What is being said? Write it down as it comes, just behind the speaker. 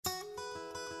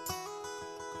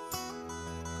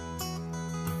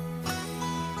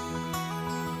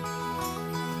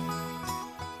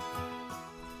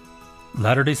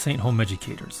Latter-day Saint Home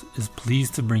Educators is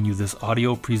pleased to bring you this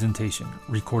audio presentation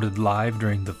recorded live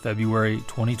during the February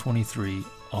 2023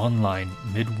 online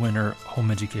Midwinter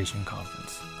Home Education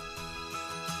Conference.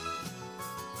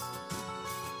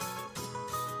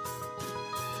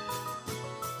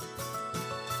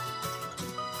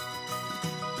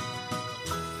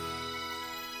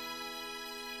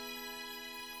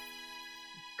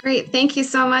 Great. Thank you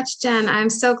so much, Jen. I'm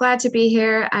so glad to be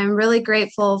here. I'm really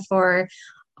grateful for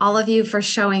all of you for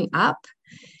showing up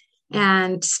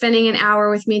and spending an hour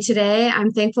with me today.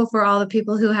 I'm thankful for all the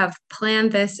people who have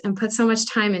planned this and put so much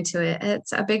time into it.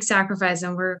 It's a big sacrifice,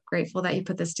 and we're grateful that you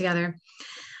put this together.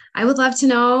 I would love to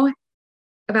know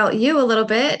about you a little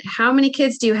bit. How many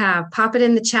kids do you have? Pop it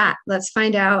in the chat. Let's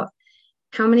find out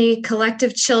how many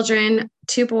collective children.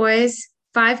 2 boys,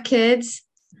 5 kids,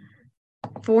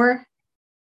 4,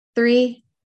 3,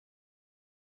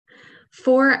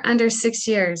 4 under 6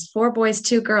 years, 4 boys,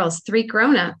 2 girls, 3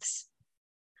 grown-ups.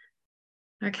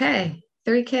 Okay,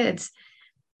 3 kids.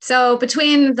 So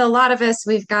between the lot of us,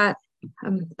 we've got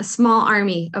a small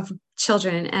army of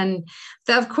children. And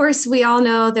of course, we all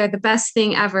know they're the best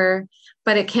thing ever,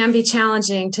 but it can be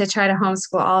challenging to try to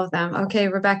homeschool all of them. Okay,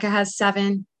 Rebecca has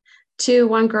 7,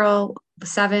 1 girl,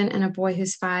 7, and a boy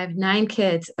who's 5, 9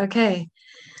 kids. Okay.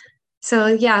 So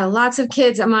yeah, lots of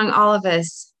kids among all of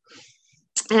us.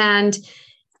 And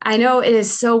I know it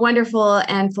is so wonderful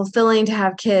and fulfilling to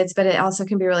have kids, but it also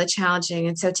can be really challenging.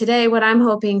 And so today, what I'm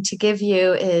hoping to give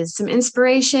you is some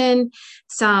inspiration,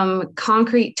 some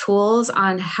concrete tools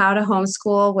on how to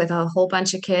homeschool with a whole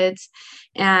bunch of kids,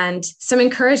 and some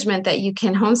encouragement that you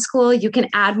can homeschool. You can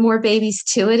add more babies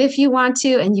to it if you want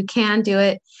to, and you can do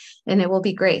it, and it will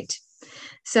be great.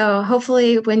 So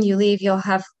hopefully when you leave,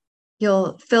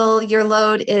 you'll feel your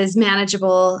load is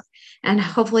manageable and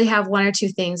hopefully have 1 or 2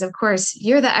 things. Of course,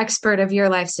 you're the expert of your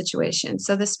life situation.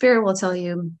 So the Spirit will tell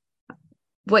you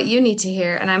what you need to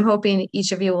hear. And I'm hoping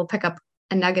each of you will pick up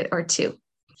a nugget or 2.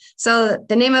 So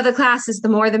the name of the class is The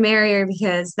More the Merrier,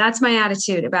 because that's my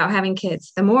attitude about having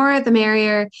kids. The more, the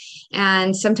merrier.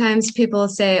 And sometimes people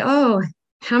say, oh,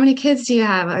 how many kids do you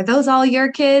have? Are those all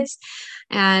your kids?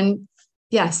 And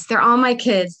yes, they're all my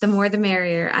kids. The more, the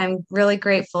merrier. I'm really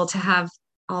grateful to have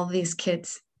all these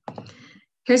kids.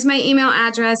 Here's my email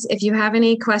address. If you have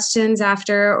any questions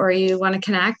after or you want to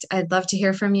connect, I'd love to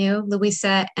hear from you.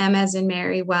 Louisa, M as in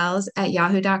Mary, Wells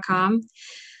 @yahoo.com.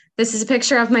 This is a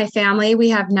picture of my family. We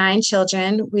have 9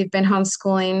 children. We've been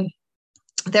homeschooling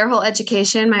their whole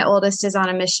education. My oldest is on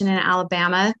a mission in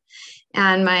Alabama,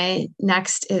 and my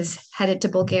next is headed to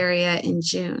Bulgaria in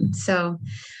June. So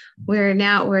we're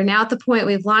now at the point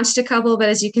we've launched a couple, but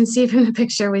as you can see from the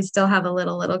picture, we still have a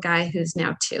little guy who's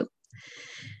now 2.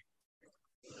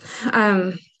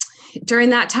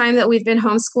 During that time that we've been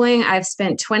homeschooling, I've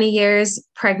spent 20 years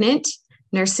pregnant,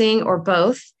 nursing, or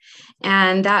both.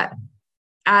 And that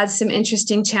adds some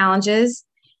interesting challenges.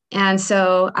 And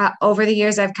so over the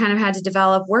years, I've kind of had to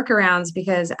develop workarounds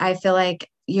because I feel like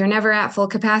you're never at full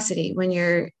capacity when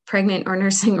you're pregnant or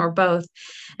nursing or both.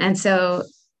 And so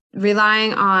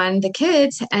relying on the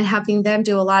kids and helping them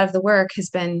do a lot of the work has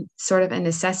been sort of a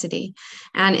necessity.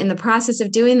 And in the process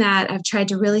of doing that, I've tried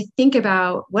to really think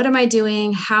about what am I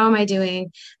doing? How am I doing?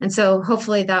 And so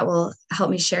hopefully that will help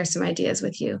me share some ideas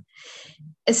with you.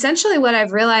 Essentially, what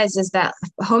I've realized is that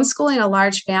homeschooling a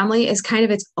large family is kind of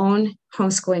its own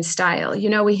homeschooling style. You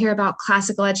know, we hear about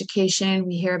classical education,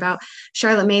 we hear about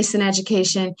Charlotte Mason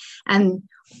education, and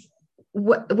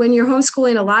when you're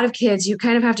homeschooling a lot of kids, you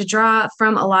kind of have to draw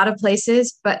from a lot of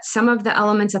places, but some of the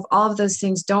elements of all of those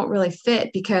things don't really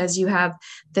fit because you have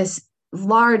this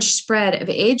large spread of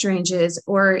age ranges,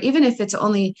 or even if it's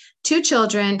only 2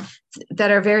 children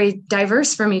that are very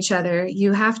diverse from each other,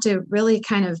 you have to really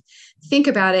kind of think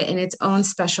about it in its own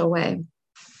special way.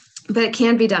 But it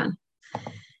can be done.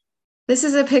 This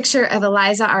is a picture of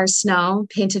Eliza R. Snow,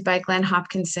 painted by Glenn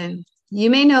Hopkinson. You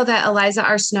may know that Eliza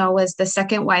R. Snow was the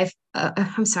second wife,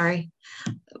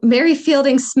 Mary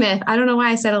Fielding Smith. I don't know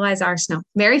why I said Eliza R. Snow.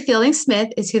 Mary Fielding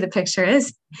Smith is who the picture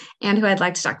is and who I'd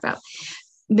like to talk about.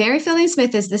 Mary Fielding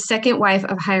Smith is the second wife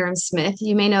of Hiram Smith.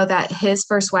 You may know that his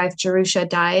first wife, Jerusha,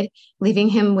 died, leaving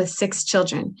him with 6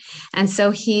 children. And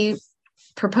so he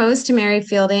proposed to Mary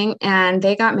Fielding, and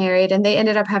they got married, and they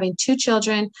ended up having 2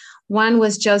 children. One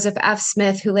was Joseph F.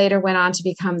 Smith, who later went on to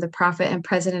become the prophet and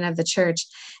president of the church,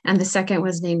 and the second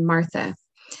was named Martha.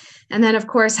 And then, of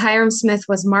course, Hiram Smith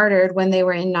was martyred when they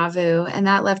were in Nauvoo, and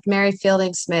that left Mary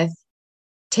Fielding Smith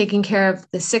taking care of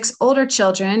the 6 older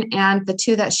children and the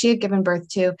 2 that she had given birth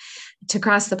to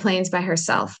cross the plains by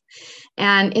herself.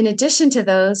 And in addition to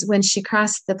those, when she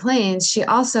crossed the plains, she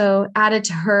also added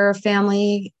to her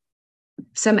family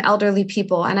some elderly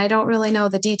people. And I don't really know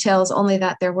the details, only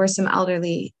that there were some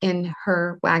elderly in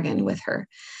her wagon with her,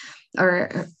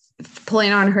 or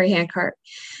pulling on her handcart.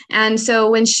 And so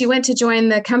when she went to join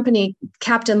the company,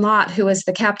 Captain Lot, who was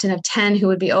the captain of 10 who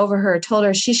would be over her, told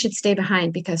her she should stay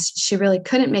behind because she really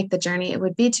couldn't make the journey. It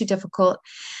would be too difficult.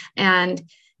 And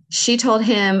she told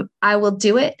him, I will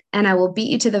do it, and I will beat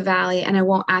you to the valley, and I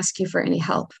won't ask you for any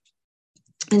help.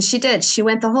 And she did. She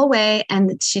went the whole way,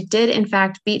 and she did, in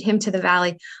fact, beat him to the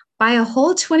valley by a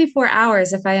whole 24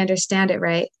 hours, if I understand it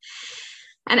right.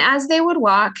 And as they would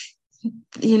walk,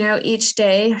 each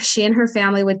day, she and her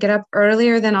family would get up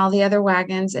earlier than all the other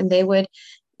wagons, and they would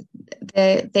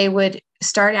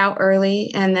start out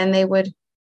early, and then they would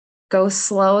go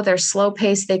slow, their slow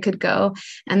pace they could go.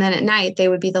 And then at night, they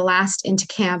would be the last into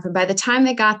camp. And by the time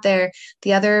they got there,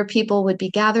 the other people would be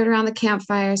gathered around the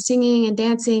campfire, singing and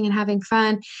dancing and having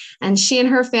fun. And she and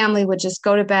her family would just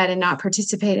go to bed and not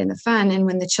participate in the fun. And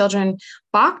when the children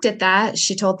balked at that,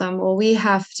 she told them, well, we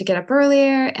have to get up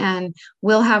earlier and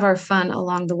we'll have our fun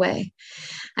along the way.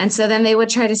 And so then they would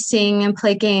try to sing and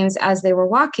play games as they were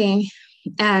walking,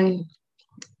 and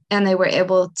they were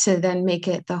able to then make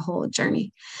it the whole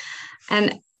journey.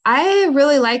 And I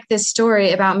really like this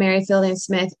story about Mary Fielding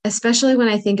Smith, especially when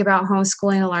I think about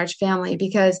homeschooling a large family,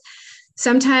 because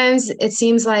sometimes it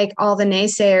seems like all the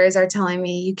naysayers are telling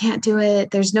me, you can't do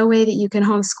it. There's no way that you can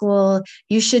homeschool.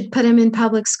 You should put him in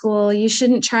public school. You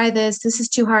shouldn't try this. This is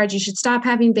too hard. You should stop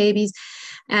having babies.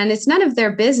 And it's none of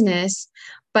their business,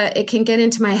 but it can get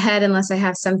into my head unless I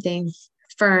have something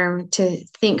firm to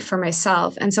think for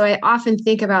myself. And so I often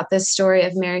think about this story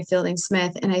of Mary Fielding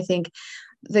Smith, and I think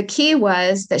the key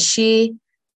was that she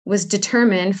was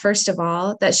determined, first of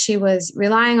all, that she was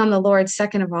relying on the Lord,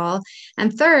 second of all,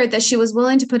 and third, that she was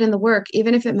willing to put in the work,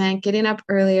 even if it meant getting up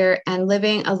earlier and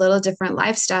living a little different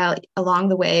lifestyle along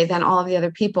the way than all of the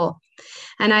other people.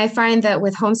 And I find that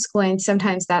with homeschooling,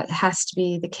 sometimes that has to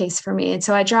be the case for me. And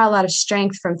so I draw a lot of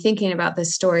strength from thinking about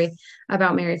this story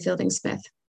about Mary Fielding Smith.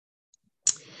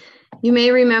 You may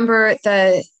remember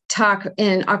the talk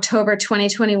in October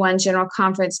 2021 General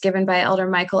Conference given by Elder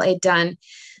Michael A. Dunn,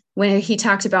 when he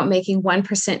talked about making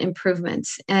 1%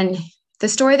 improvements. And the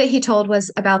story that he told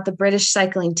was about the British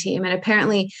cycling team. And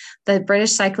apparently the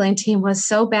British cycling team was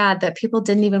so bad that people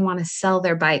didn't even want to sell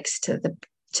their bikes to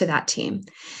that team.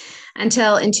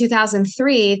 Until in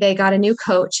 2003, they got a new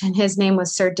coach, and his name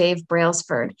was Sir Dave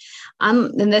Brailsford.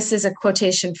 And this is a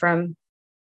quotation from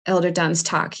Elder Dunn's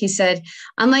talk. He said,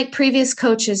 unlike previous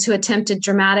coaches who attempted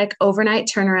dramatic overnight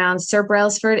turnarounds, Sir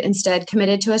Brailsford instead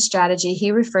committed to a strategy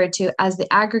he referred to as the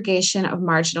aggregation of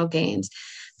marginal gains.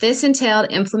 This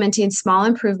entailed implementing small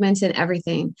improvements in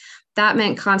everything. That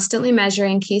meant constantly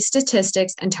measuring key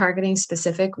statistics and targeting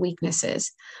specific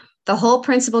weaknesses. The whole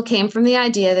principle came from the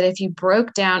idea that if you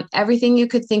broke down everything you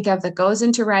could think of that goes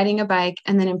into riding a bike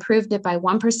and then improved it by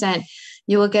 1%,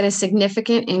 you will get a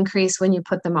significant increase when you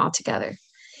put them all together.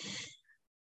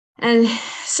 And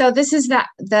so this is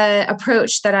the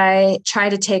approach that I try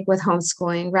to take with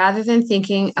homeschooling. Rather than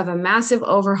thinking of a massive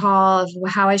overhaul of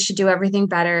how I should do everything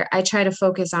better, I try to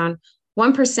focus on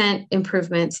 1%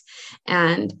 improvements.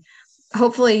 And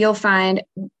hopefully you'll find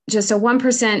just a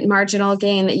 1% marginal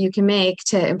gain that you can make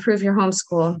to improve your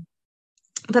homeschool.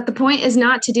 But the point is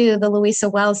not to do the Louisa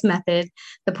Wells method.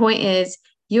 The point is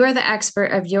you are the expert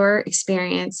of your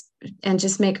experience, and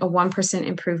just make a 1%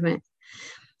 improvement.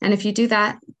 And if you do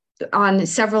that on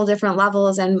several different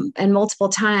levels and multiple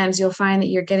times, you'll find that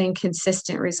you're getting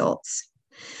consistent results.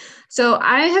 So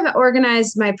I have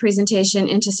organized my presentation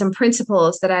into some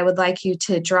principles that I would like you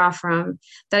to draw from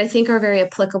that I think are very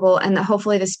applicable, and that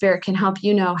hopefully the Spirit can help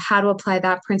you know how to apply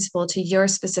that principle to your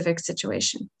specific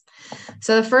situation.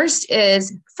 So the first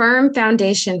is firm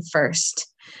foundation first.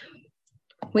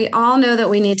 We all know that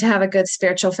we need to have a good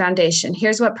spiritual foundation.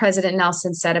 Here's what President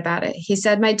Nelson said about it. He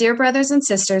said, "My dear brothers and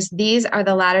sisters, these are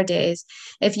the latter days.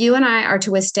 If you and I are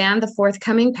to withstand the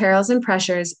forthcoming perils and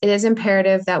pressures, it is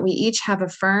imperative that we each have a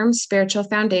firm spiritual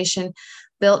foundation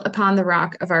built upon the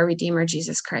rock of our Redeemer,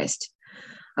 Jesus Christ."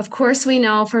 Of course, we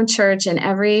know from church and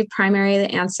every primary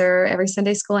answer, every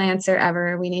Sunday school answer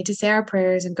ever, we need to say our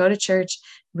prayers and go to church,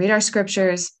 read our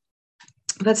scriptures.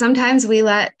 But sometimes we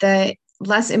let the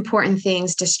less important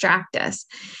things distract us.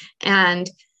 And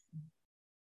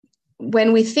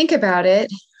when we think about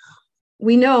it,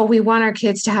 we know we want our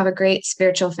kids to have a great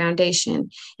spiritual foundation.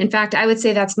 In fact, I would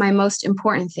say that's my most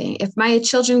important thing. If my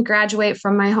children graduate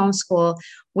from my homeschool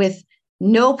with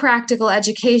no practical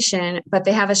education, but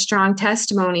they have a strong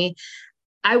testimony,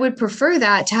 I would prefer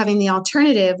that to having the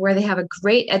alternative where they have a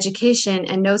great education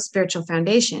and no spiritual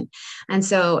foundation. And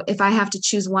so if I have to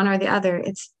choose one or the other,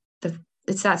 it's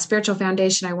it's that spiritual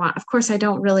foundation I want. Of course, I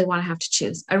don't really want to have to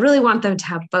choose. I really want them to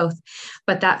have both,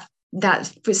 but that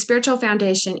spiritual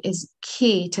foundation is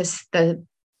key to the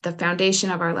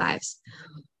foundation of our lives.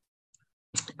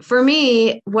 For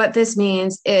me, what this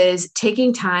means is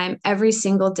taking time every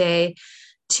single day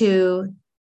to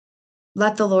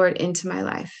let the Lord into my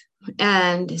life.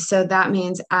 And so that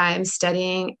means I'm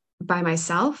studying by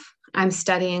myself. I'm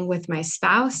studying with my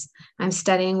spouse. I'm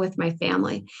studying with my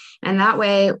family. And that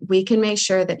way we can make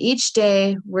sure that each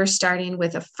day we're starting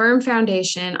with a firm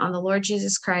foundation on the Lord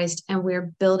Jesus Christ, and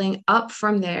we're building up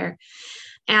from there.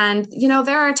 And,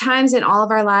 there are times in all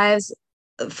of our lives,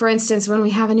 for instance, when we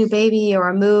have a new baby or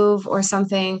a move or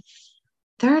something,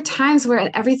 there are times where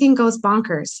everything goes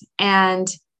bonkers and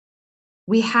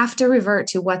we have to revert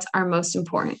to what's our most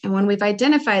important. And when we've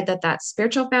identified that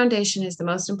spiritual foundation is the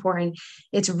most important,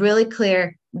 it's really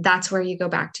clear that's where you go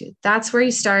back to. That's where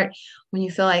you start when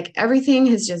you feel like everything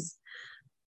has just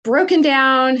broken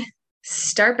down.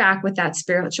 Start back with that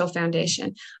spiritual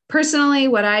foundation. Personally,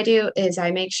 what I do is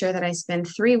I make sure that I spend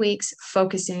 3 weeks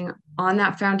focusing on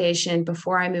that foundation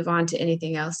before I move on to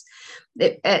anything else,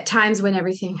 at times when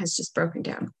everything has just broken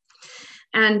down.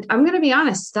 And I'm going to be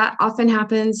honest, that often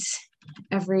happens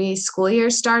every school year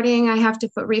starting. I have to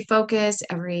refocus.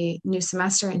 Every new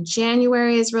semester in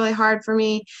January is really hard for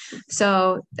me.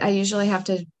 So I usually have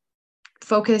to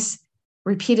focus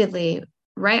repeatedly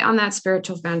right on that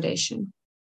spiritual foundation.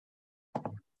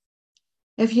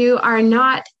 If you are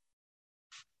not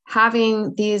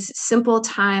having these simple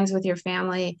times with your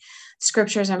family,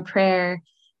 scriptures and prayer,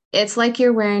 it's like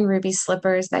you're wearing ruby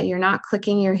slippers that you're not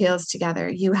clicking your heels together.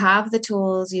 You have the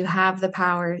tools, you have the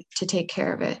power to take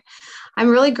care of it. I'm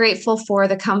really grateful for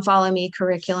the Come Follow Me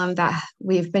curriculum that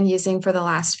we've been using for the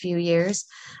last few years.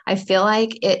 I feel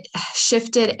like it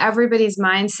shifted everybody's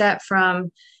mindset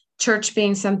from church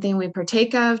being something we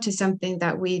partake of to something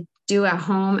that we do at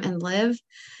home and live.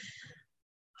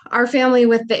 Our family,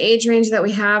 with the age range that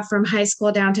we have from high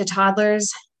school down to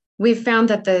toddlers, we've found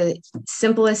that the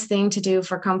simplest thing to do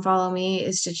for Come Follow Me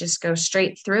is to just go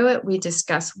straight through it. We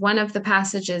discuss one of the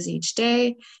passages each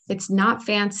day. It's not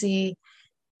fancy.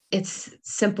 It's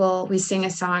simple. We sing a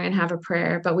song and have a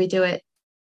prayer, but we do it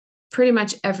pretty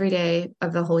much every day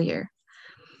of the whole year.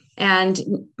 And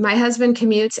my husband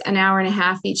commutes an hour and a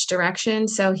half each direction,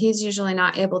 so he's usually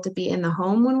not able to be in the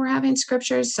home when we're having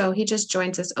scriptures, so he just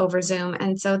joins us over Zoom.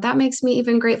 And so that makes me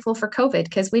even grateful for COVID,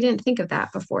 because we didn't think of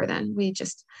that before then. We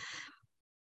just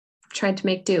tried to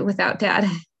make do without Dad.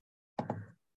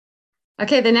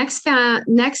 Okay, the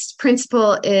next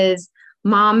principle is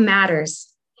Mom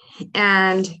Matters.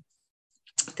 And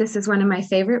this is one of my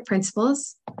favorite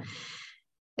principles.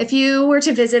 If you were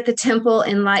to visit the temple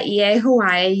in Laie,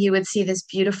 Hawaii, you would see this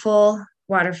beautiful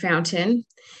water fountain.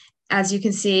 As you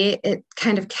can see, it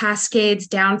kind of cascades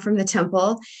down from the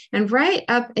temple. And right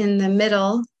up in the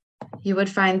middle, you would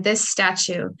find this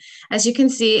statue. As you can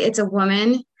see, it's a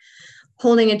woman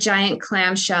holding a giant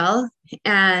clamshell,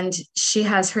 and she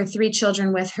has her 3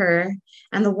 children with her.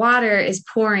 And the water is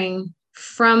pouring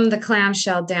from the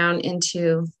clamshell down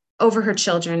over her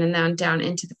children and then down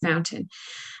into the fountain.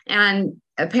 And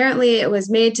apparently it was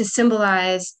made to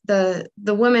symbolize the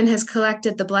woman has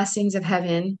collected the blessings of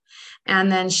heaven,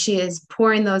 and then she is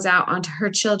pouring those out onto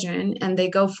her children, and they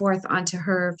go forth onto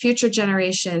her future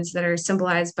generations that are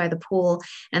symbolized by the pool,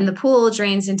 and the pool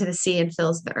drains into the sea and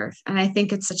fills the earth. And I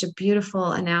think it's such a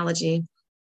beautiful analogy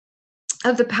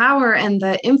of the power and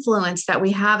the influence that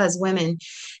we have as women.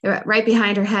 Right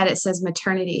behind her head, it says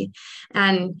maternity.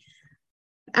 And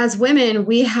as women,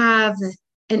 we have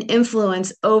an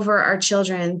influence over our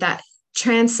children that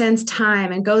transcends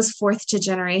time and goes forth to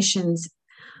generations.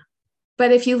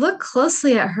 But if you look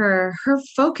closely at her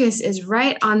focus is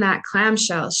right on that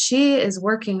clamshell. She is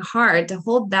working hard to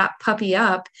hold that puppy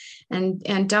up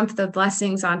and dump the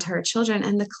blessings onto her children.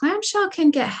 And the clamshell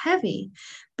can get heavy.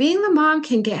 Being the mom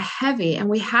can get heavy, and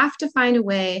we have to find a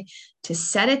way to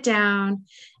set it down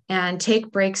and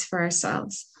take breaks for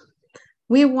ourselves.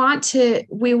 We want to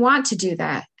do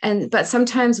that, but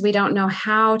sometimes we don't know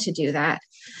how to do that.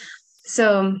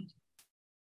 So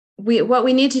what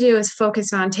we need to do is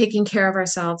focus on taking care of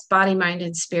ourselves, body, mind,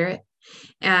 and spirit,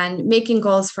 and making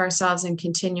goals for ourselves and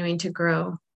continuing to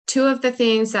grow. 2 of the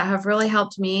things that have really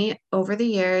helped me over the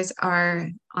years are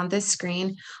on this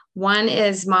screen. One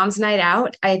is Mom's Night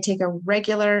Out. I take a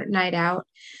regular night out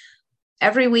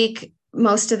every week,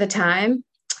 most of the time.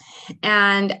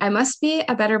 And I must be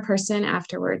a better person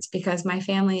afterwards because my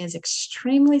family is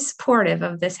extremely supportive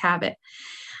of this habit.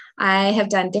 I have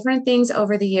done different things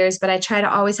over the years, but I try to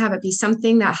always have it be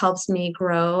something that helps me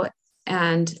grow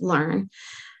and learn.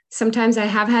 Sometimes I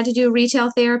have had to do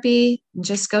retail therapy,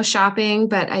 just go shopping,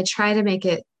 but I try to make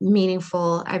it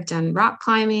meaningful. I've done rock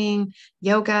climbing,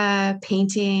 yoga,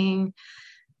 painting,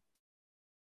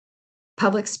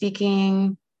 public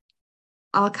speaking,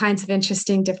 all kinds of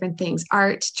interesting different things,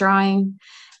 art, drawing,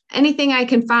 anything I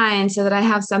can find so that I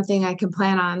have something I can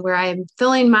plan on where I'm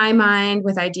filling my mind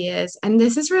with ideas. And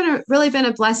this has really been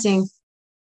a blessing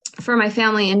for my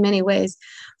family in many ways.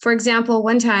 For example,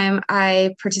 one time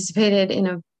I participated in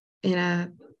a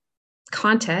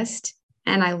contest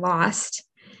and I lost,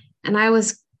 and I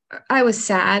was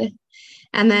sad.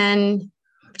 And then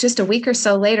just a week or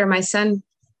so later, my son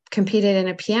competed in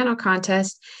a piano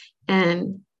contest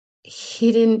and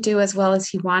he didn't do as well as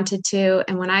he wanted to.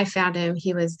 And when I found him,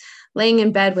 he was laying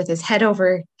in bed with his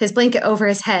blanket over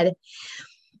his head.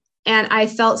 And I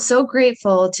felt so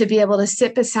grateful to be able to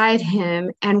sit beside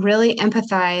him and really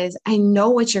empathize. I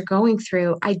know what you're going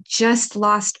through. I just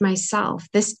lost myself.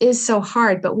 This is so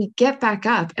hard, but we get back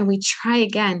up and we try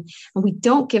again. And we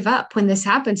don't give up when this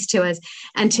happens to us.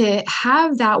 And to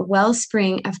have that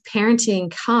wellspring of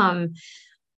parenting come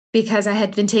because I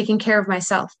had been taking care of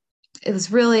myself, it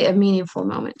was really a meaningful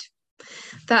moment.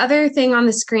 The other thing on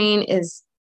the screen is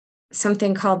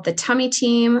something called the Tummy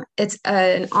Team. It's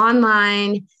an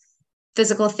online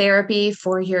physical therapy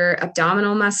for your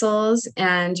abdominal muscles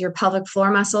and your pelvic floor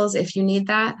muscles if you need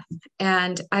that.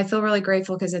 And I feel really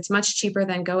grateful because it's much cheaper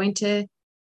than going to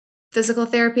physical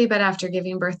therapy. But after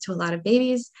giving birth to a lot of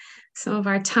babies, some of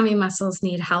our tummy muscles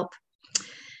need help.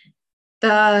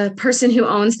 The person who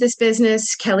owns this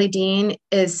business, Kelly Dean,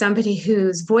 is somebody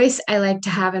whose voice I like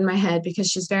to have in my head because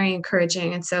she's very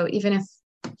encouraging. And so even if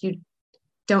you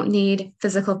don't need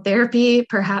physical therapy,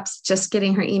 perhaps just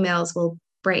getting her emails will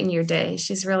brighten your day.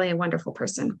 She's really a wonderful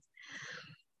person.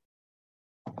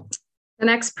 The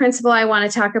next principle I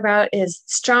want to talk about is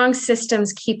strong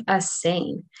systems keep us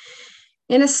sane.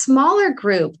 In a smaller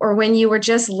group, or when you were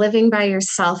just living by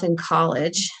yourself in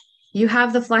college, you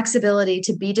have the flexibility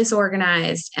to be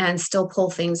disorganized and still pull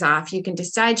things off. You can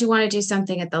decide you want to do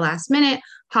something at the last minute,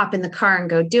 hop in the car and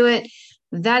go do it.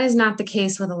 That is not the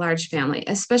case with a large family,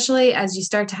 especially as you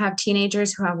start to have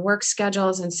teenagers who have work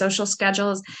schedules and social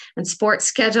schedules and sports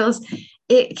schedules.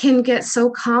 It can get so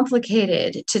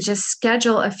complicated to just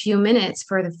schedule a few minutes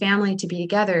for the family to be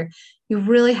together. You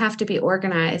really have to be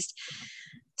organized.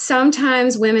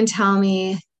 Sometimes women tell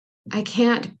me, I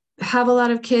can't have a lot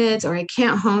of kids or I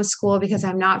can't homeschool because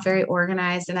I'm not very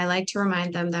organized. And I like to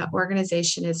remind them that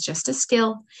organization is just a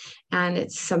skill and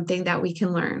it's something that we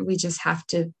can learn. We just have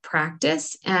to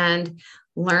practice and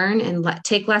learn and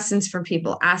take lessons from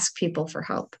people, ask people for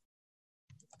help.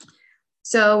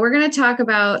 So we're going to talk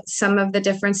about some of the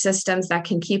different systems that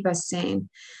can keep us sane.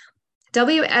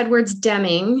 W. Edwards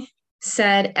Deming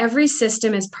said, every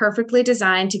system is perfectly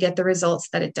designed to get the results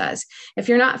that it does. If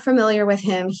you're not familiar with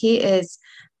him, he is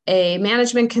a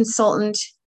management consultant.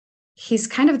 He's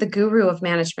kind of the guru of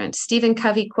management. Stephen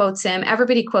Covey quotes him.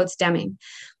 Everybody quotes Deming.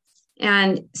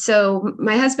 And so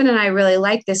my husband and I really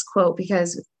like this quote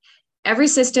because every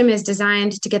system is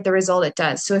designed to get the result it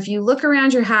does. So if you look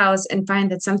around your house and find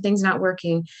that something's not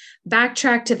working,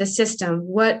 backtrack to the system.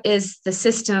 What is the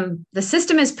system? The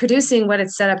system is producing what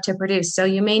it's set up to produce. So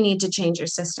you may need to change your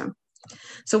system.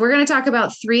 So we're going to talk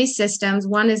about three systems.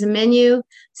 One is a menu,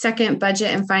 second, budget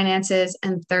and finances,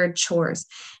 and third, chores.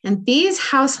 And these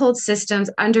household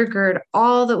systems undergird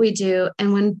all that we do.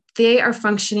 And when they are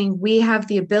functioning, we have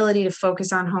the ability to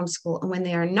focus on homeschool. And when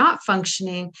they are not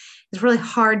functioning, it's really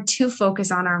hard to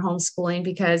focus on our homeschooling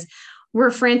because we're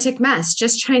a frantic mess,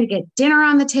 just trying to get dinner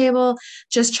on the table,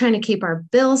 just trying to keep our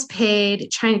bills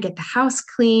paid, trying to get the house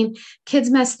clean. Kids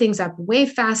mess things up way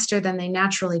faster than they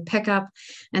naturally pick up.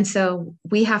 And so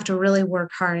we have to really work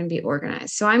hard and be organized.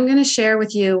 So I'm going to share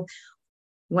with you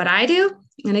what I do.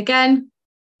 And again,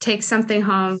 take something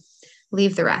home,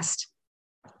 leave the rest.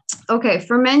 Okay,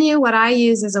 for menu, what I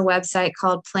use is a website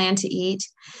called Plan to Eat.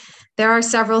 There are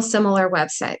several similar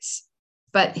websites,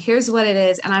 but here's what it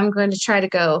is. And I'm going to try to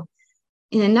go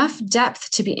in enough depth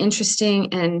to be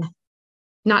interesting and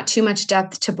not too much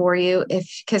depth to bore you,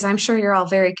 because I'm sure you're all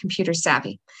very computer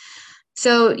savvy.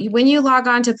 So when you log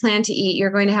on to Plan to Eat, you're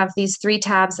going to have these three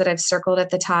tabs that I've circled at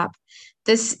the top.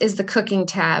 This is the cooking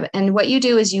tab. And what you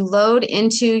do is you load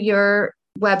into your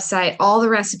website all the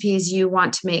recipes you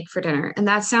want to make for dinner. And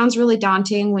that sounds really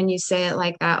daunting when you say it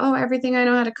like that. Oh, everything I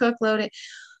know how to cook, load it.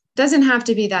 Doesn't have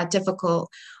to be that difficult.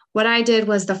 What I did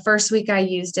was the first week I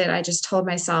used it, I just told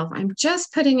myself, I'm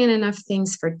just putting in enough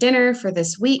things for dinner for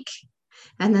this week.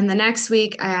 And then the next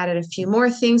week I added a few more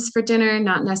things for dinner,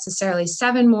 not necessarily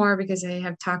 7 more because I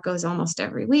have tacos almost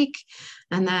every week.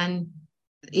 And then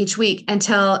each week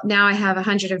until now I have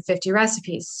 150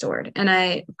 recipes stored. And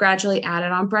I gradually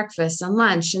added on breakfast and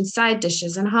lunch and side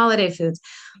dishes and holiday foods.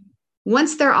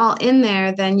 Once they're all in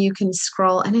there, then you can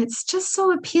scroll, and it's just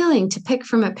so appealing to pick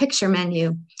from a picture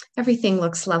menu. Everything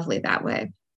looks lovely that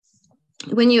way.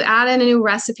 When you add in a new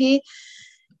recipe,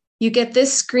 you get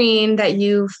this screen that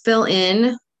you fill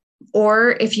in,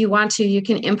 or if you want to, you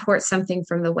can import something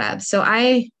from the web. So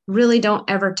I really don't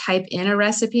ever type in a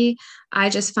recipe.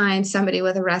 I just find somebody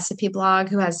with a recipe blog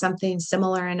who has something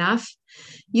similar enough.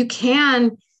 You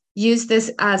can use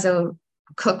this as a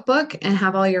cookbook and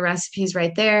have all your recipes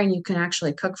right there, and you can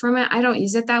actually cook from it. I don't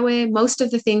use it that way. Most of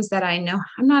the things that I know,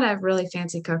 I'm not a really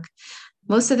fancy cook.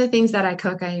 Most of the things that I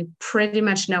cook, I pretty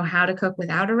much know how to cook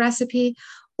without a recipe,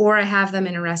 or I have them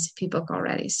in a recipe book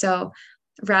already. So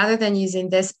rather than using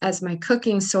this as my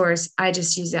cooking source, I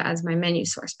just use it as my menu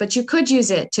source. But you could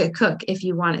use it to cook if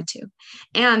you wanted to.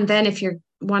 And then if you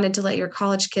wanted to let your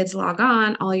college kids log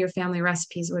on, all your family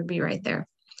recipes would be right there.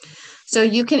 So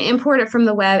you can import it from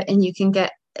the web, and you can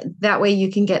get, that way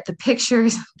you can get the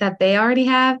pictures that they already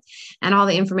have and all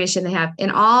the information they have. In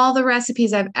all the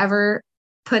recipes I've ever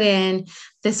put in,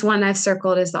 this one I've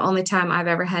circled is the only time I've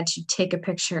ever had to take a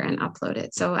picture and upload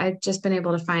it. So I've just been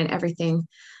able to find everything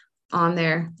on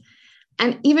there.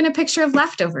 And even a picture of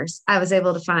leftovers I was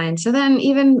able to find. So then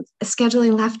even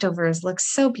scheduling leftovers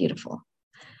looks so beautiful.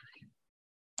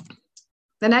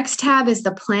 The next tab is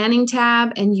the planning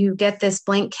tab, and you get this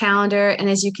blank calendar. And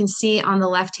as you can see on the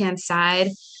left-hand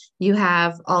side, you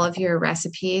have all of your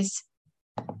recipes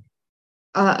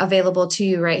available to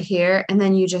you right here. And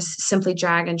then you just simply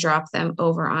drag and drop them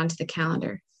over onto the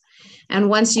calendar. And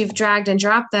once you've dragged and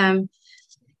dropped them,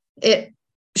 it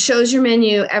shows your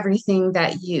menu everything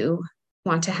that you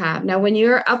want to have. Now, when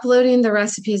you're uploading the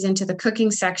recipes into the cooking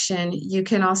section, you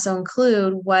can also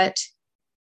include what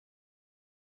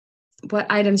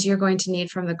items you're going to need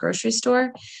from the grocery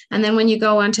store. And then when you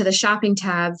go onto the shopping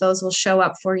tab, those will show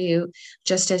up for you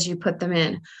just as you put them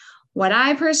in. What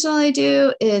I personally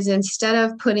do is, instead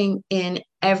of putting in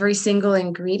every single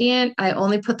ingredient, I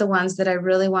only put the ones that I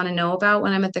really want to know about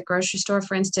when I'm at the grocery store.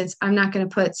 For instance, I'm not going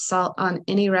to put salt on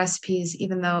any recipes,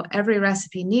 even though every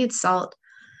recipe needs salt,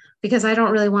 because I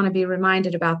don't really want to be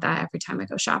reminded about that every time I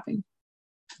go shopping.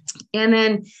 And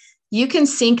then you can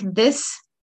sync this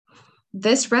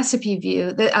recipe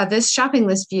view, this shopping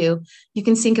list view, you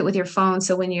can sync it with your phone.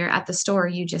 So when you're at the store,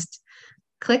 you just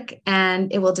click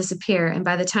and it will disappear. And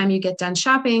by the time you get done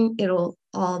shopping, it'll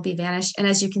all be vanished. And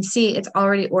as you can see, it's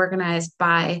already organized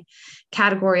by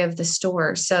category of the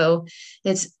store. So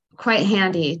it's quite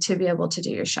handy to be able to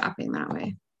do your shopping that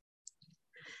way.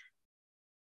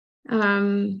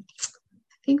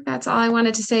 I think that's all I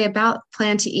wanted to say about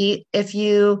Plan to Eat. If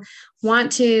you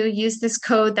want to use this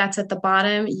code that's at the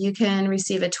bottom, you can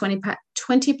receive a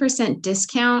 20%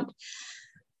 discount.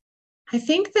 I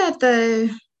think that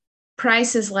the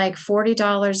price is like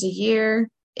 $40 a year.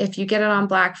 If you get it on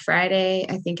Black Friday,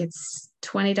 I think it's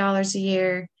 $20 a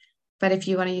year. But if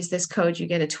you want to use this code, you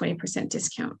get a 20%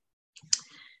 discount.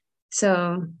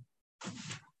 So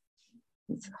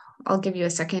I'll give you a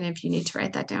second if you need to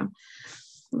write that down.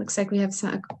 It looks like we have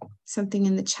something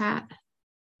in the chat.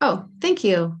 Oh, thank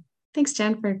you. Thanks,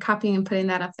 Jen, for copying and putting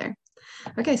that up there.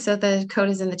 Okay, so the code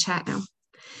is in the chat now.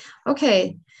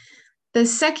 Okay, the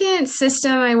second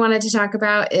system I wanted to talk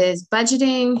about is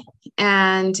budgeting.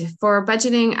 And for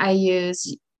budgeting, I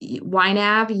use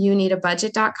YNAB,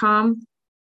 youneedabudget.com.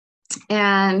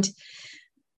 And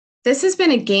this has been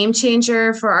a game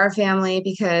changer for our family,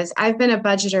 because I've been a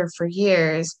budgeter for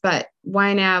years, but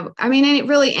YNAB, I mean,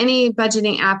 any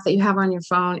budgeting app that you have on your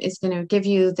phone is going to give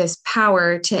you this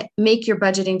power to make your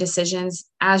budgeting decisions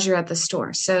as you're at the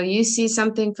store. So you see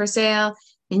something for sale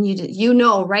and you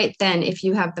know right then if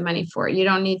you have the money for it. You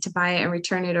don't need to buy it and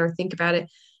return it or think about it.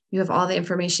 You have all the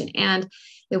information, and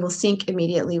it will sync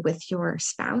immediately with your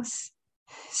spouse.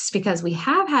 It's because we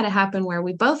have had it happen where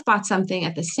we both bought something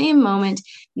at the same moment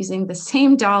using the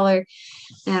same dollar.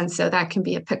 And so that can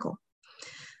be a pickle.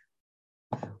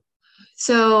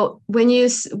 So when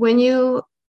you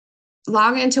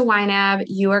log into YNAB,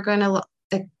 you are going to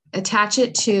attach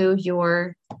it to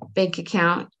your bank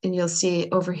account. And you'll see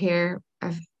over here,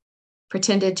 I've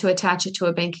pretended to attach it to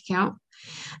a bank account.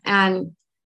 And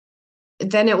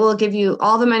then it will give you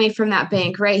all the money from that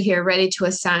bank right here, ready to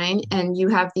assign. And you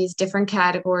have these different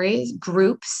categories,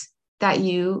 groups that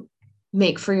you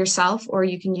make for yourself, or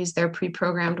you can use their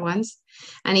pre-programmed ones.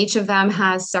 And each of them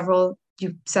has several,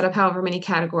 you set up however many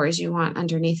categories you want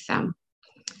underneath them.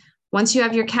 Once you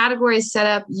have your categories set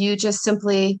up, you just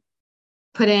simply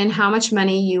put in how much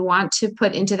money you want to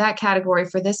put into that category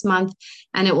for this month,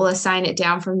 and it will assign it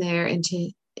down from there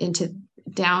into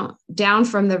down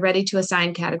from the ready to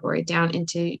assign category down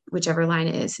into whichever line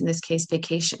it is, in this case,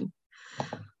 vacation.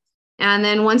 And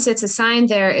then once it's assigned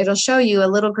there, it'll show you a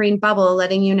little green bubble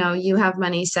letting you know you have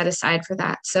money set aside for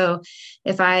that. So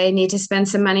if I need to spend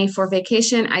some money for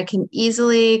vacation, I can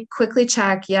quickly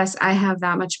check, yes, I have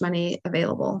that much money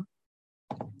available.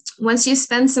 Once you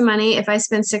spend some money, if I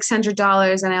spend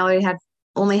 $600 and I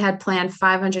only had planned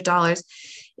 $500,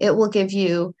 it will give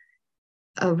you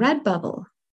a red bubble.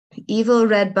 Evil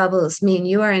red bubbles mean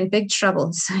you are in big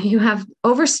trouble. So you have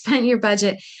overspent your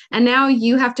budget, and now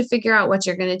you have to figure out what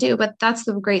you're going to do. But that's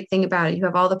the great thing about it. You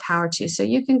have all the power to. So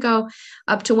you can go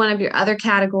up to one of your other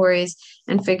categories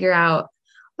and figure out,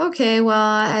 okay,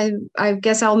 well, I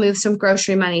guess I'll move some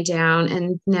grocery money down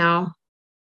and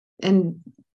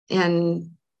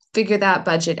figure that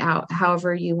budget out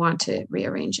however you want to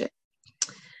rearrange it.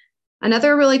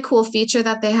 Another really cool feature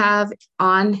that they have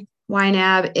on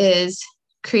YNAB is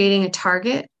creating a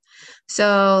target.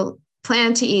 So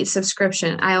plan to eat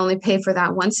subscription. I only pay for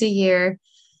that once a year,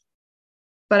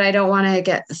 but I don't want to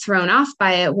get thrown off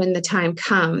by it when the time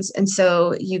comes. And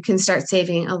so you can start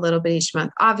saving a little bit each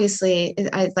month. Obviously,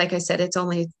 like I said, it's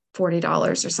only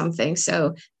 $40 or something.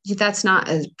 So that's not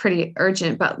pretty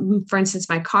urgent. But for instance,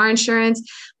 my car insurance,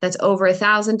 that's over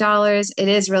 $1,000. It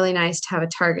is really nice to have a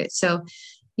target. So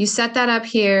you set that up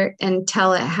here and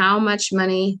tell it how much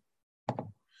money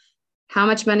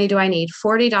do I need?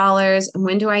 $40. And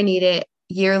when do I need it?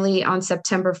 Yearly on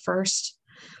September 1st.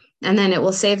 And then it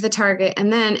will save the target.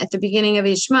 And then at the beginning of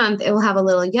each month, it will have a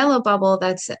little yellow bubble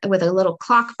that's with a little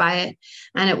clock by it.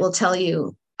 And it will tell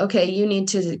you, okay, you need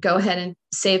to go ahead and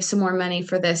save some more money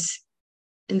for this.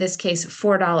 In this case,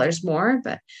 $4 more,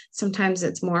 but sometimes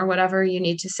it's more, whatever you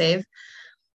need to save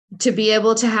to be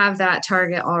able to have that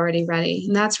target already ready.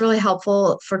 And that's really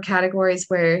helpful for categories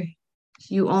where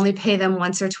you only pay them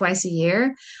once or twice a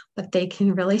year, but they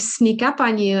can really sneak up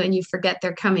on you and you forget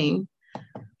they're coming.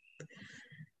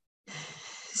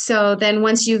 So then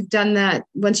once you've done that,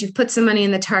 once you've put some money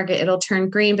in the target, it'll turn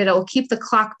green, but it will keep the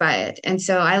clock by it. And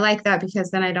so I like that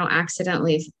because then I don't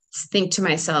accidentally think to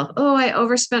myself, oh, I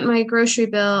overspent my grocery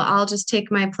bill. I'll just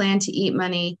take my plan to eat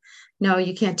money. No,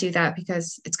 you can't do that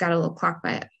because it's got a little clock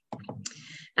by it.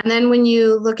 And then when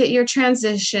you look at your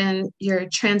transactions,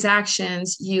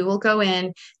 you will go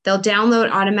in, they'll download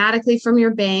automatically from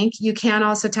your bank. You can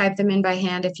also type them in by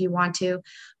hand if you want to,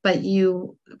 but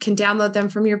you can download them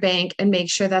from your bank and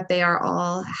make sure that they are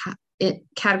all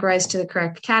categorized to the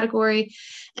correct category.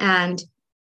 And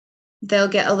they'll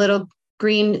get a little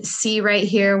green C right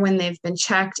here when they've been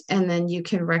checked, and then you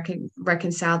can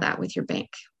reconcile that with your bank.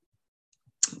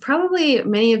 Probably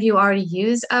many of you already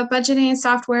use a budgeting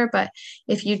software, but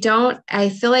if you don't, I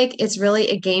feel like it's really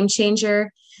a game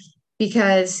changer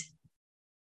because,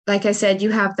 like I said,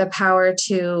 you have the power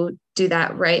to do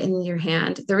that right in your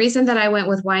hand. The reason that I went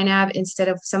with YNAB instead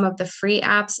of some of the free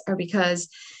apps are because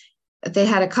they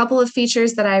had a couple of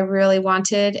features that I really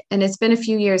wanted, and it's been a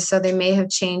few years, so they may have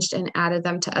changed and added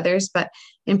them to others, but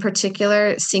in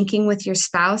particular, syncing with your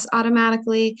spouse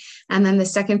automatically. And then the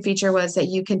second feature was that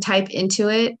you can type into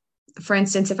it. For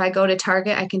instance, if I go to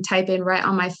Target, I can type in right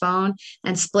on my phone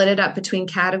and split it up between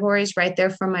categories right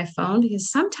there from my phone, because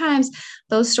sometimes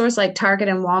those stores like Target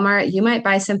and Walmart, you might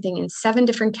buy something in 7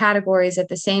 different categories at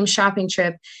the same shopping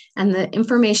trip, and the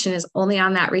information is only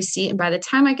on that receipt. And by the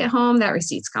time I get home, that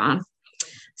receipt's gone.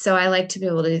 So I like to be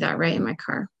able to do that right in my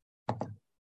car.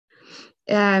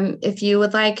 If you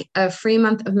would like a free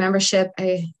month of membership,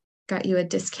 I got you a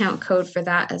discount code for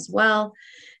that as well.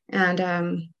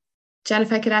 And Jen,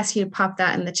 if I could ask you to pop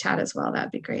that in the chat as well, that'd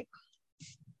be great.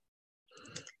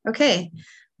 Okay,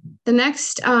 the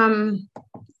next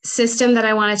system that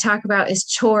I want to talk about is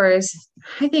chores.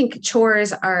 I think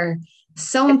chores are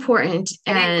so important.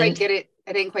 I didn't quite get it.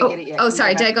 I didn't quite get it yet. Oh,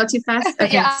 sorry. Did I go too fast?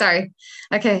 Okay, yeah. Sorry.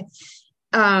 Okay.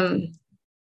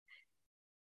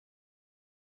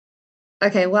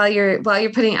 Okay, while you're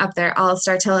putting it up there, I'll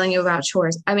start telling you about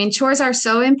chores. I mean, chores are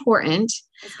so important.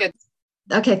 That's good.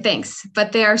 Okay, thanks.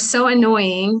 But they are so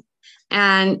annoying,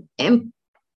 and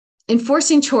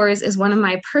enforcing chores is one of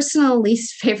my personal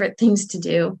least favorite things to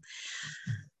do.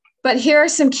 But here are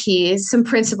some keys, some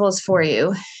principles for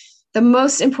you. The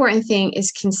most important thing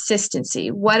is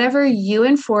consistency. Whatever you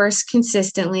enforce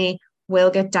consistently will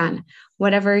get done.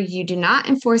 Whatever you do not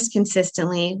enforce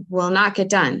consistently will not get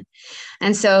done.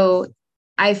 And so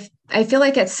I feel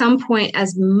like at some point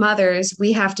as mothers,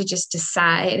 we have to just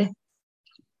decide,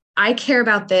 I care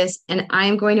about this and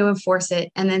I'm going to enforce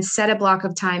it, and then set a block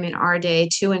of time in our day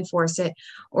to enforce it,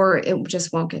 or it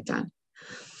just won't get done.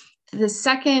 the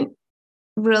second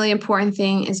really important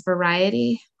thing is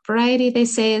variety. Variety, they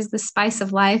say, is the spice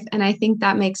of life. And I think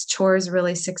that makes chores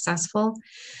really successful.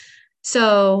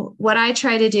 So what I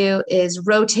try to do is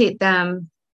rotate them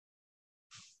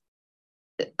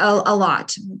a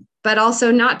lot, but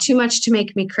also not too much to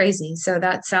make me crazy. So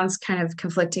that sounds kind of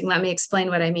conflicting. Let me explain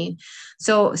what I mean.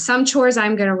 So some chores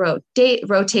I'm going to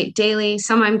rotate daily.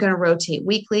 Some I'm going to rotate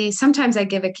weekly. Sometimes I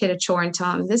give a kid a chore and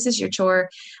tell them, this is your chore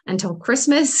until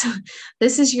Christmas.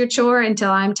 This is your chore until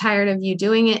I'm tired of you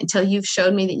doing it, until you've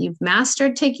showed me that you've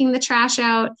mastered taking the trash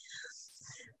out.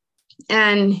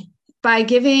 And by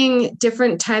giving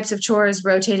different types of chores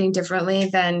rotating differently,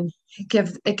 then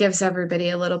it gives everybody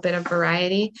a little bit of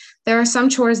variety. There are some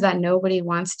chores that nobody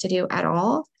wants to do at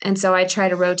all. And so I try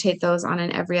to rotate those on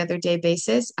an every other day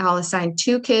basis. I'll assign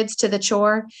 2 kids to the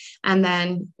chore, and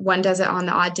then one does it on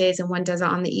the odd days and one does it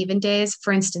on the even days.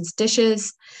 For instance,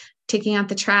 dishes, taking out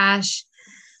the trash,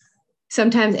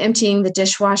 sometimes emptying the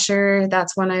dishwasher.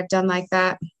 That's one I've done like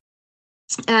that.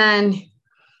 And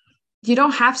you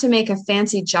don't have to make a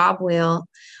fancy job wheel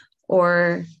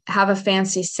or have a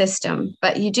fancy system,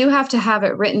 but you do have to have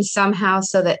it written somehow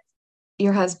so that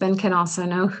your husband can also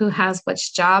know who has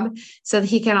which job, so that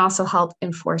he can also help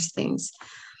enforce things.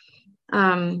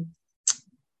 One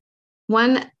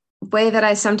way that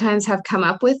I sometimes have come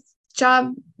up with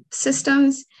job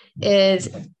systems is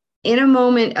in a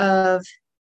moment of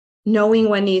knowing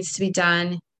what needs to be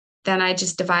done, then I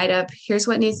just divide up, here's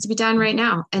what needs to be done right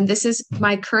now. And this is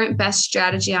my current best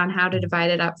strategy on how to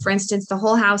divide it up. For instance, the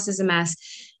whole house is a mess.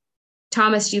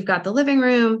 Thomas, you've got the living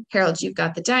room. Harold, you've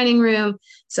got the dining room.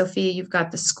 Sophia, you've got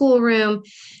the schoolroom.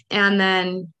 And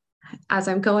then as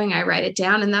I'm going, I write it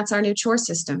down, and that's our new chore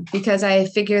system, because I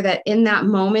figure that in that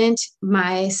moment,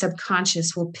 my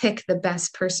subconscious will pick the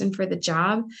best person for the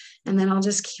job, and then I'll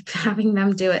just keep having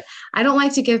them do it. I don't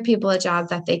like to give people a job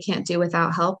that they can't do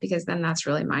without help, because then that's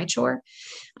really my chore.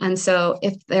 And so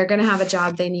if they're going to have a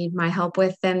job they need my help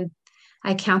with, then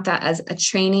I count that as a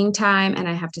training time, and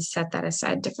I have to set that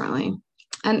aside differently.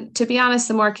 And to be honest,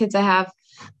 the more kids I have,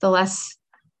 the less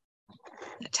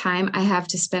time I have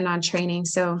to spend on training.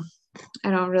 So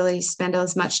I don't really spend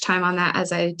as much time on that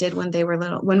as I did when they were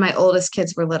little, when my oldest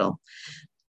kids were little.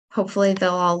 Hopefully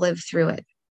they'll all live through it.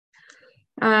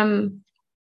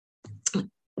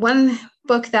 One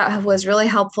book that was really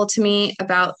helpful to me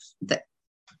about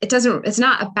it's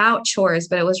not about chores,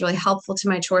 but it was really helpful to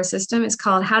my chore system. It's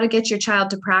called How to Get Your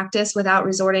Child to Practice Without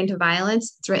Resorting to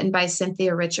Violence. It's written by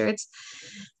Cynthia Richards.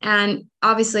 And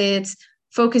obviously it's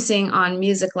focusing on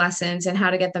music lessons and how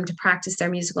to get them to practice their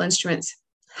musical instruments.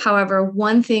 However,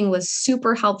 one thing was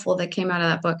super helpful that came out of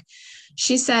that book.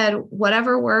 She said,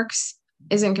 whatever works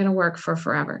isn't going to work for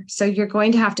forever. So you're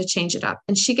going to have to change it up.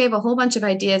 And she gave a whole bunch of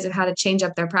ideas of how to change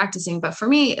up their practicing. But for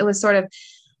me, it was sort of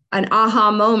an aha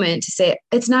moment to say,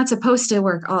 it's not supposed to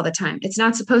work all the time. It's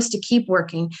not supposed to keep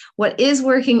working. What is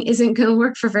working isn't going to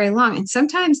work for very long. And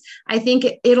sometimes I think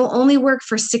it'll only work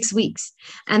for 6 weeks.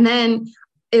 And then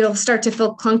it'll start to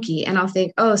feel clunky, and I'll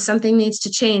think, oh, something needs to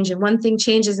change. And one thing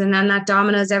changes, and then that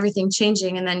dominoes everything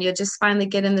changing. And then you'll just finally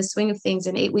get in the swing of things.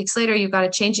 And 8 weeks later, you've got to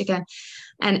change again.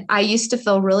 And I used to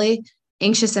feel really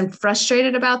anxious and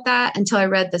frustrated about that until I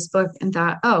read this book and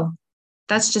thought, oh,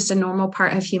 that's just a normal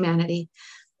part of humanity.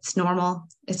 It's normal.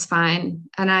 It's fine.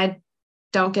 And I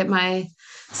don't get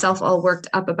myself all worked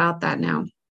up about that now.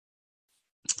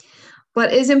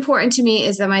 What is important to me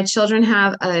is that my children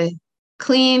have a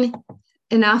clean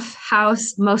enough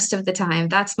house most of the time.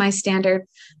 That's my standard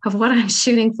of what I'm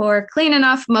shooting for. Clean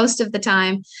enough most of the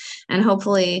time. And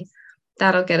hopefully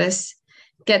that'll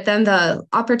get them the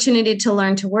opportunity to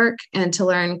learn to work and to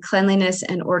learn cleanliness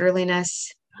and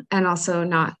orderliness, and also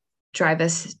not drive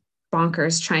us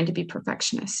bonkers trying to be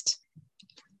perfectionist.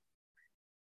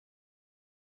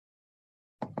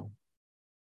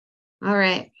 All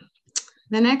right.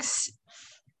 The next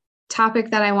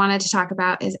topic that I wanted to talk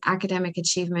about is academic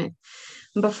achievement.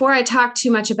 Before I talk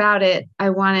too much about it, I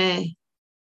want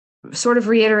to sort of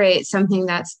reiterate something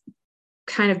that's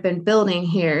kind of been building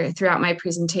here throughout my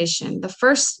presentation. The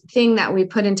first thing that we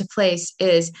put into place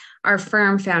is our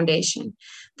firm foundation.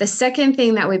 The second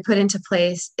thing that we put into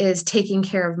place is taking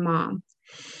care of mom.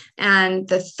 And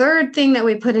the third thing that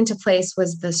we put into place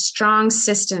was the strong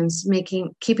systems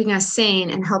keeping us sane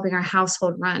and helping our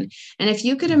household run. And if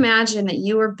you could imagine that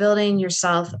you were building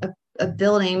yourself a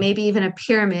building, maybe even a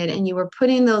pyramid, and you were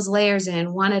putting those layers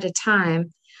in one at a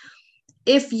time,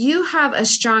 if you have a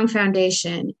strong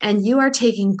foundation and you are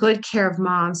taking good care of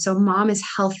mom, so mom is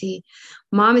healthy,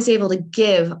 mom is able to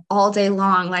give all day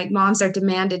long like moms are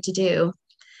demanded to do,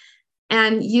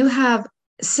 and you have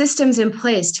systems in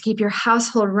place to keep your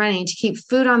household running, to keep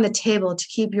food on the table, to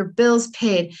keep your bills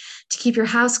paid, to keep your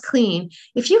house clean.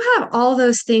 If you have all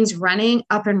those things running,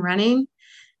 up and running,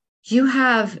 you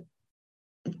have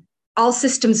all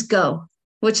systems go,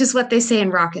 which is what they say in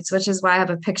rockets, which is why I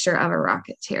have a picture of a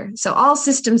rocket here. So all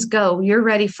systems go, you're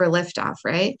ready for liftoff,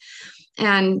 right?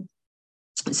 And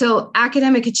so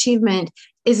academic achievement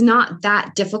is not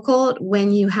that difficult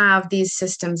when you have these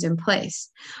systems in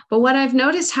place. But what I've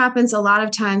noticed happens a lot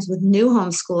of times with new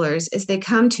homeschoolers is they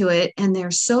come to it and they're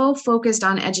so focused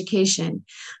on education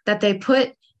that they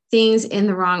put things in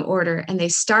the wrong order. And they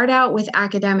start out with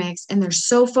academics and they're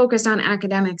so focused on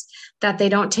academics that they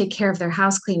don't take care of their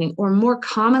house cleaning, or more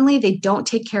commonly, they don't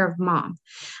take care of mom.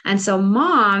 And so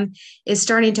mom is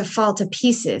starting to fall to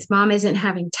pieces. Mom isn't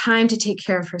having time to take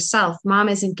care of herself. Mom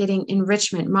isn't getting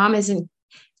enrichment. Mom isn't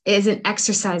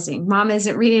exercising. Mom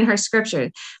isn't reading her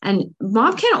scripture. And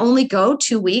mom can only go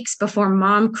 2 weeks before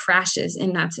mom crashes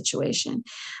in that situation.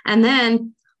 And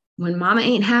then when mama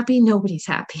ain't happy, nobody's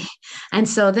happy. And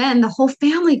so then the whole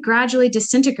family gradually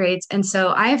disintegrates. And so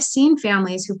I have seen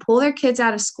families who pull their kids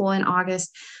out of school in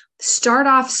August, start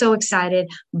off so excited,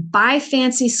 buy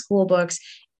fancy school books,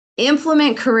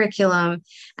 implement curriculum,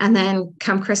 and then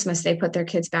come Christmas, they put their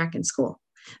kids back in school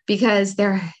because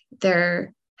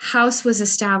their house was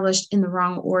established in the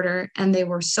wrong order. And they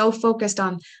were so focused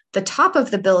on the top of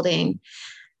the building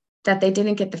that they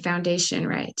didn't get the foundation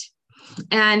right.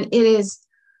 And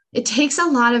it takes a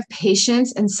lot of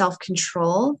patience and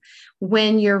self-control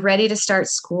when you're ready to start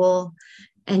school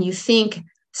and you think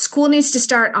school needs to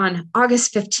start on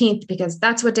August 15th because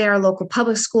that's what day our local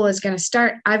public school is going to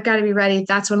start. I've got to be ready.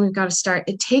 That's when we've got to start.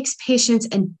 It takes patience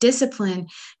and discipline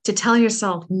to tell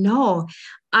yourself, no,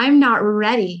 I'm not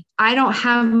ready. I don't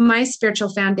have my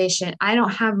spiritual foundation. I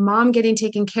don't have mom getting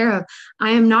taken care of.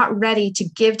 I am not ready to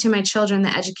give to my children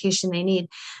the education they need.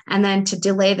 And then to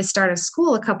delay the start of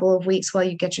school a couple of weeks while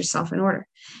you get yourself in order.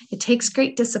 It takes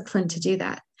great discipline to do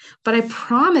that. But I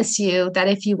promise you that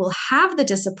if you will have the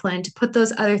discipline to put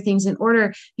those other things in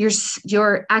order,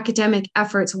 your academic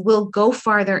efforts will go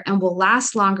farther and will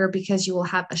last longer because you will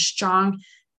have a strong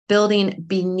building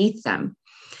beneath them.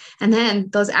 And then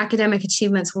those academic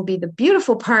achievements will be the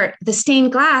beautiful part, the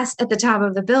stained glass at the top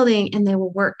of the building, and they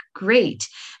will work great.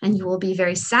 And you will be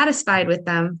very satisfied with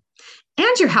them.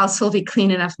 And your house will be clean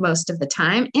enough most of the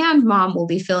time. And mom will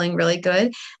be feeling really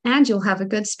good. And you'll have a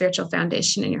good spiritual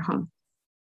foundation in your home.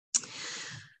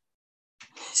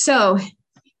 So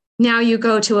now you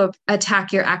go to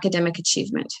attack your academic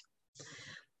achievement.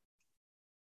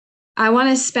 I want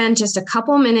to spend just a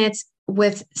couple minutes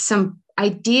with some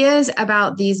ideas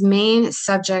about these main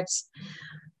subjects.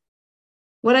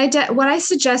 What I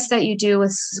suggest that you do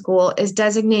with school is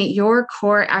designate your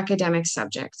core academic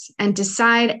subjects and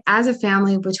decide as a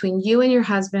family between you and your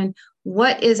husband,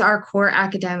 what is our core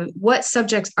academic, what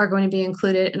subjects are going to be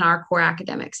included in our core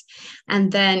academics.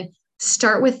 And then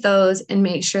start with those and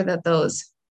make sure that those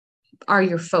are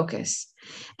your focus.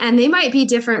 And they might be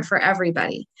different for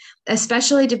everybody,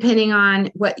 especially depending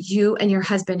on what you and your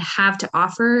husband have to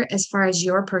offer as far as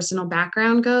your personal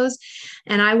background goes.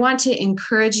 And I want to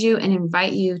encourage you and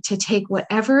invite you to take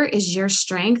whatever is your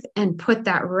strength and put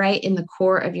that right in the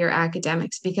core of your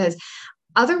academics, because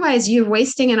otherwise you're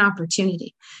wasting an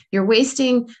opportunity. You're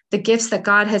wasting the gifts that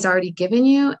God has already given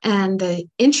you and the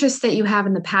interests that you have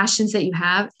and the passions that you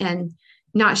have, and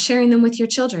not sharing them with your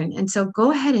children. And so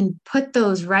go ahead and put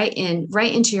those right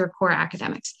into your core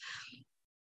academics.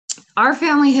 Our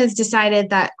family has decided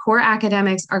that core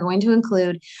academics are going to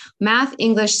include math,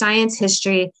 English, science,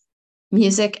 history,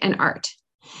 music, and art.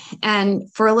 And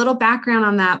for a little background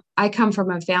on that, I come from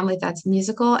a family that's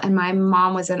musical, and my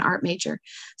mom was an art major.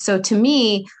 So to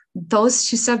me, those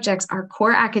two subjects are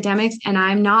core academics, and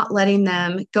I'm not letting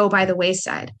them go by the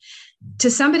wayside.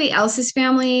 To somebody else's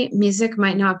family, music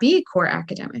might not be core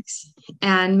academics,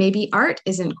 and maybe art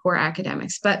isn't core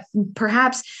academics, but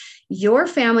perhaps your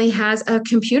family has a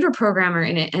computer programmer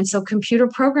in it. And so computer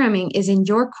programming is in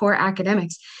your core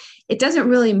academics. It doesn't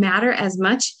really matter as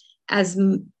much as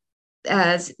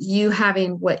you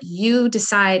having what you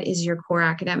decide is your core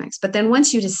academics. But then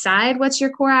once you decide what's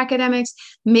your core academics,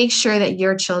 make sure that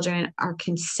your children are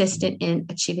consistent in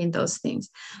achieving those things.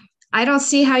 I don't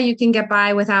see how you can get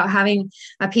by without having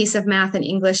a piece of math and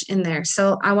English in there.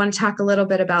 So I want to talk a little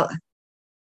bit about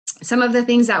some of the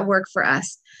things that work for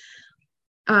us.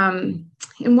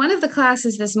 In one of the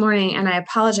classes this morning, and I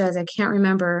apologize, I can't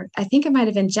remember, I think it might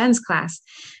have been Jen's class,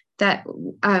 that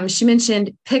she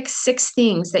mentioned pick 6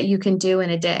 things that you can do in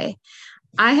a day.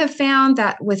 I have found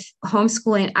that with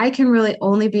homeschooling, I can really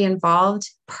only be involved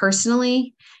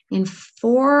personally in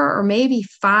 4 or maybe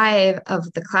 5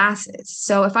 of the classes.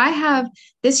 So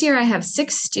this year I have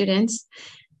 6 students,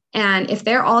 and if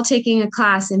they're all taking a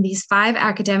class in these 5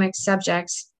 academic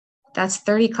subjects, that's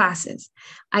 30 classes.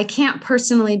 I can't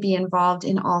personally be involved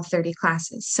in all 30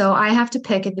 classes. So I have to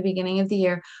pick at the beginning of the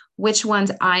year which ones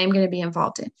I am going to be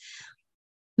involved in.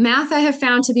 Math I have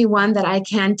found to be one that I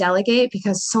can delegate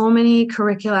because so many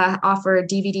curricula offer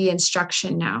DVD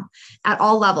instruction now at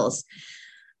all levels.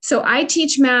 So I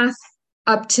teach math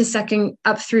up through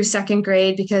 2nd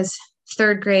grade, because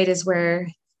 3rd grade is where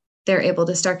they're able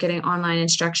to start getting online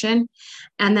instruction.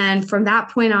 And then from that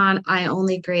point on, I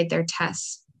only grade their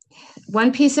tests.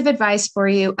 One piece of advice for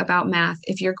you about math: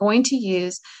 if you're going to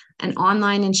use an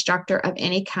online instructor of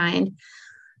any kind,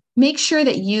 make sure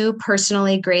that you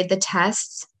personally grade the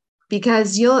tests,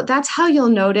 because that's how you'll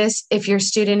notice if your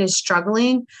student is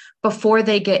struggling before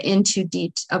they get into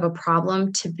deep of a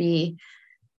problem to be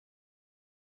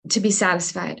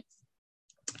satisfied.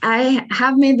 I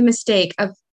have made the mistake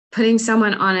of putting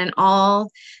someone on an all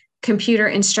computer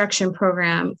instruction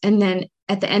program, and then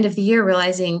at the end of the year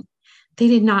realizing they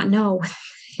did not know what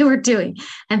they were doing,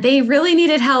 and they really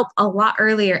needed help a lot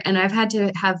earlier. And I've had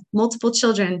to have multiple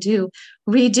children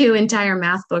redo entire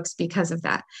math books because of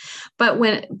that. But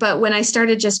when I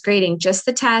started just grading just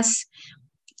the tests,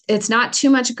 it's not too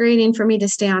much grading for me to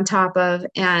stay on top of,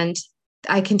 and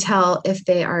I can tell if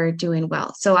they are doing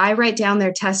well. So I write down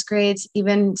their test grades.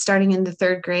 Even starting in the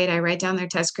 3rd grade, I write down their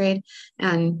test grade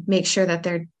and make sure that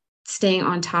they're staying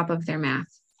on top of their math.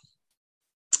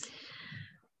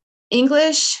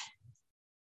 English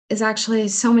is actually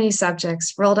so many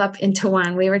subjects rolled up into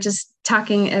one. We were just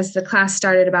talking as the class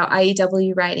started about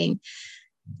IEW writing.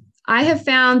 I have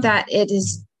found that it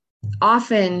is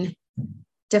often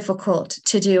difficult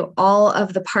to do all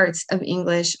of the parts of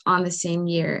English on the same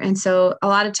year. And so a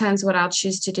lot of times what I'll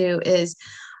choose to do is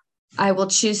I will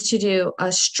choose to do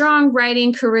a strong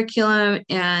writing curriculum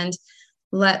and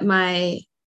let my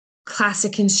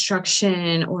classic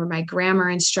instruction or my grammar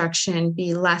instruction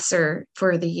be lesser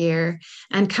for the year,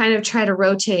 and kind of try to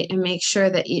rotate and make sure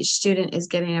that each student is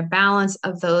getting a balance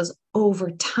of those over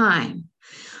time.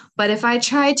 But if I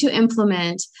try to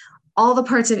implement all the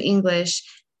parts of English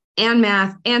and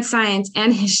math and science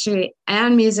and history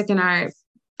and music and art,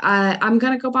 I'm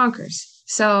going to go bonkers.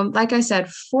 So like I said,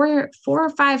 4 or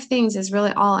 5 things is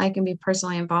really all I can be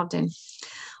personally involved in.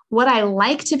 What I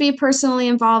like to be personally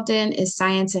involved in is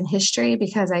science and history,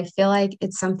 because I feel like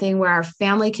it's something where our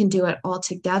family can do it all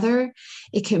together.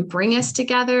 It can bring us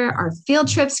together. Our field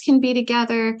trips can be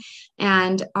together,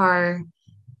 and our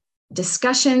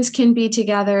discussions can be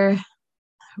together.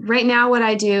 Right now, what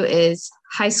I do is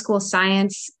high school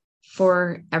science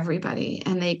for everybody,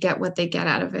 and they get what they get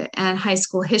out of it, and high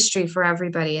school history for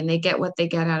everybody, and they get what they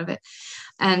get out of it.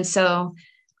 And so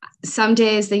some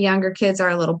days the younger kids are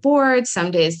a little bored. Some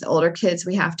days the older kids,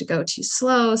 we have to go too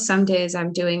slow. Some days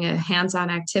I'm doing a hands-on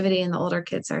activity and the older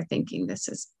kids are thinking this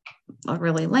is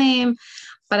really lame.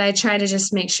 But I try to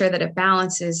just make sure that it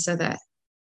balances so that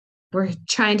we're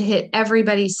trying to hit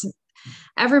everybody's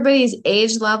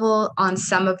age level on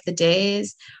some of the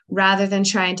days, rather than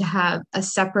trying to have a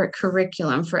separate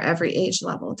curriculum for every age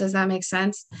level. Does that make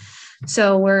sense?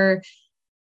 So we're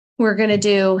going to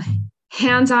do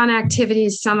hands-on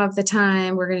activities some of the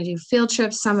time. We're going to do field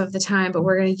trips some of the time, but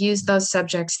we're going to use those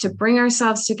subjects to bring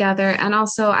ourselves together. And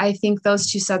also, I think those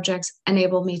 2 subjects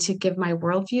enable me to give my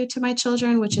worldview to my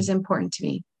children, which is important to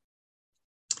me.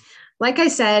 Like I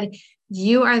said,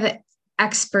 you are the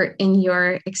expert in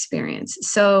your experience.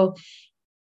 So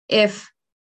if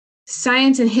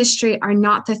science and history are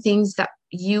not the things that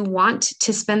you want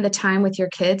to spend the time with your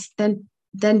kids,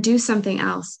 then do something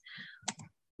else.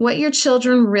 What your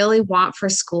children really want for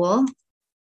school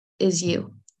is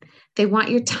you. They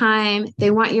want your time. They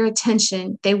want your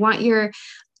attention. They want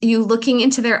you looking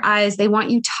into their eyes. They want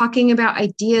you talking about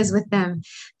ideas with them.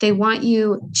 They want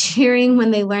you cheering when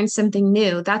they learn something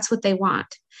new. That's what they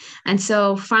want. And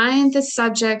so find the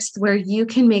subjects where you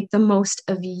can make the most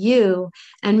of you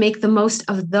and make the most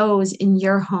of those in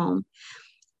your home.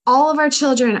 All of our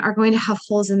children are going to have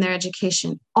holes in their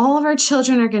education. All of our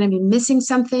children are going to be missing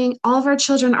something. All of our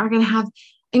children are going to have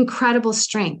incredible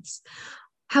strengths.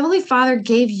 Heavenly Father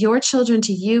gave your children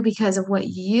to you because of what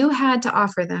you had to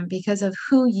offer them, because of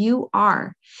who you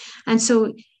are. And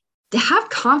so to have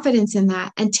confidence in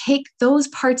that and take those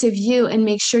parts of you and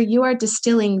make sure you are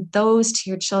distilling those to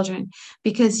your children,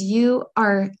 because you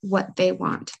are what they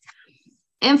want.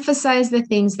 Emphasize the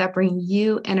things that bring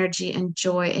you energy and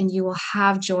joy, and you will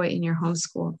have joy in your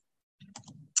homeschool.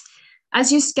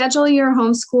 As you schedule your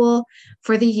homeschool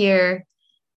for the year,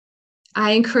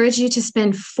 I encourage you to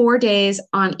spend 4 days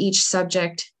on each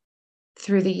subject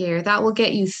through the year. That will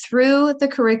get you through the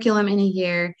curriculum in a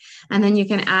year, and then you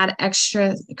can add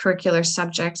extracurricular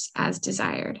subjects as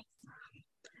desired.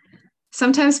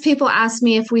 Sometimes people ask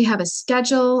me if we have a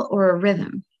schedule or a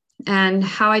rhythm, and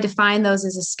how I define those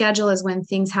as a schedule is when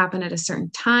things happen at a certain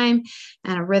time,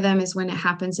 and a rhythm is when it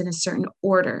happens in a certain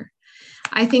order.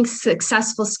 I think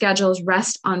successful schedules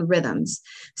rest on rhythms.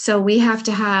 So we have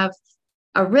to have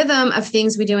a rhythm of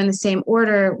things we do in the same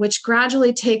order, which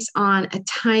gradually takes on a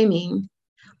timing.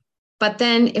 But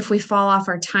then if we fall off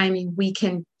our timing, we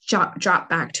can drop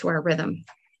back to our rhythm.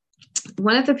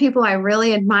 One of the people I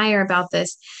really admire about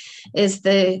this is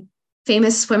the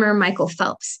famous swimmer, Michael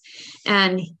Phelps.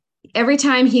 And every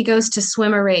time he goes to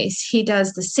swim a race, he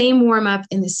does the same warm-up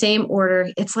in the same order.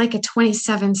 It's like a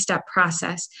 27-step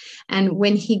process. And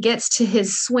when he gets to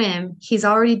his swim, he's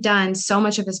already done so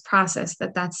much of his process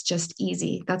that's just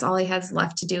easy. That's all he has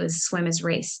left to do is swim his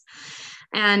race.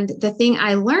 And the thing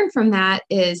I learned from that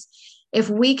is if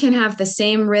we can have the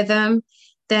same rhythm,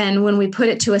 then when we put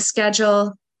it to a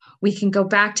schedule, we can go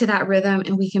back to that rhythm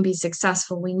and we can be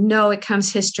successful. We know it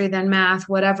comes history, then math,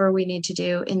 whatever we need to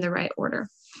do in the right order.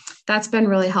 That's been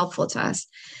really helpful to us.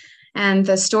 And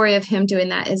the story of him doing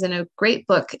that is in a great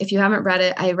book. If you haven't read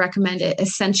it, I recommend it,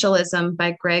 Essentialism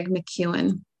by Greg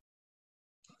McKeown.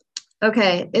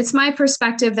 Okay, it's my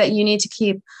perspective that you need to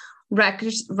keep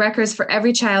records for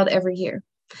every child every year.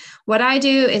 What I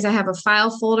do is I have a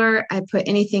file folder. I put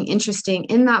anything interesting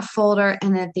in that folder.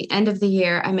 And at the end of the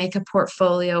year, I make a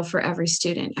portfolio for every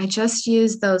student. I just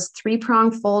use those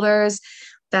 3-prong folders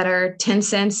that are 10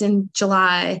 cents in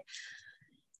July.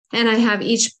 And I have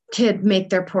each kid make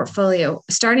their portfolio.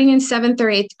 Starting in 7th or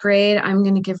 8th grade, I'm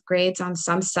going to give grades on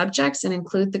some subjects and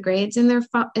include the grades in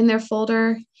their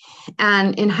folder.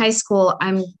 And in high school,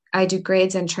 I do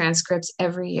grades and transcripts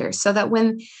every year so that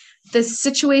when the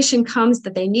situation comes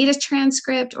that they need a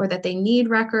transcript or that they need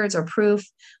records or proof,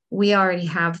 we already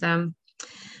have them.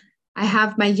 I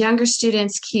have my younger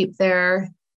students keep their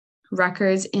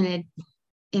records in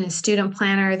a student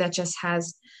planner that just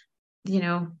has,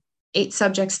 8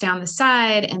 subjects down the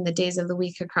side and the days of the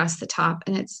week across the top.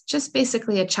 And it's just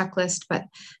basically a checklist, but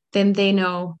then they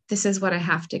know this is what I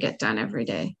have to get done every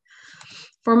day.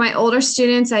 For my older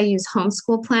students, I use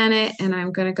Homeschool Planet, and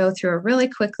I'm going to go through it really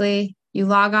quickly. You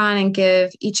log on and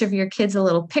give each of your kids a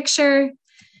little picture.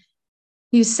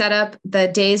 You set up the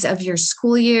days of your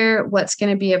school year, what's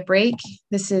going to be a break.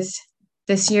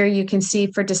 This year, you can see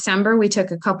for December, we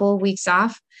took a couple of weeks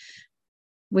off.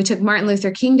 We took Martin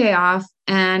Luther King Day off,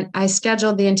 and I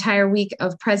scheduled the entire week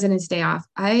of President's Day off.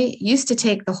 I used to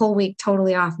take the whole week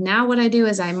totally off. Now what I do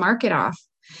is I mark it off.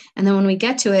 And then when we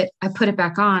get to it, I put it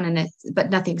back on, but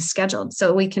nothing's scheduled.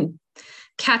 So we can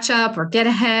catch up or get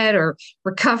ahead or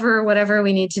recover, whatever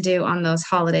we need to do on those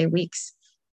holiday weeks.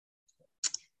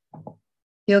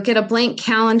 You'll get a blank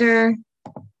calendar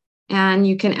and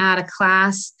you can add a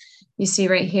class. You see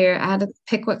right here,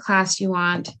 pick what class you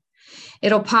want.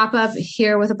 It'll pop up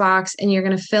here with a box and you're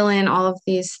going to fill in all of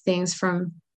these things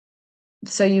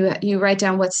so you write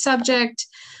down what subject.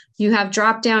 You have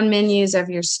drop-down menus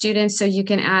of your students, so you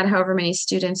can add however many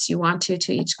students you want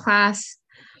to each class.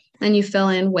 And you fill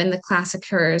in when the class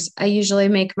occurs. I usually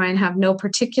make mine have no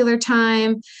particular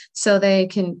time, so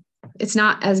it's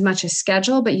not as much a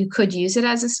schedule, but you could use it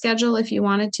as a schedule if you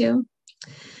wanted to.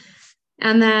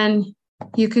 And then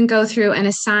you can go through and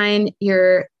assign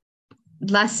your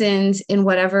lessons in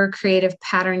whatever creative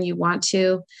pattern you want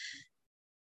to.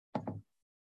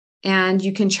 And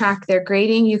you can track their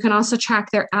grading. You can also track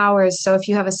their hours. So if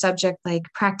you have a subject like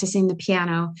practicing the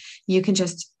piano, you can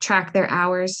just track their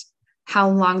hours, how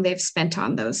long they've spent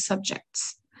on those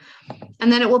subjects.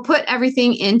 And then it will put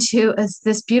everything into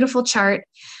this beautiful chart.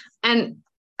 And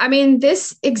I mean,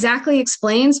 this exactly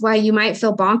explains why you might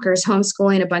feel bonkers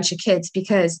homeschooling a bunch of kids,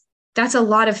 because that's a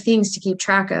lot of things to keep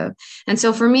track of. And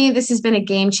so for me, this has been a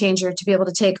game changer to be able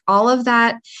to take all of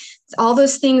that, all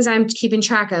those things I'm keeping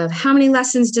track of. How many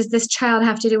lessons does this child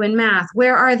have to do in math?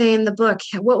 Where are they in the book?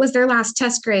 What was their last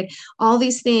test grade? All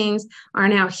these things are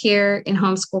now here in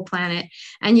Homeschool Planet.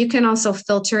 And you can also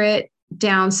filter it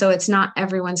down so it's not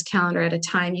everyone's calendar at a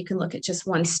time. You can look at just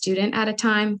one student at a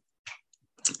time.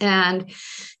 And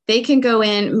they can go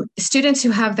in, students who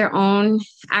have their own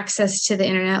access to the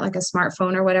internet, like a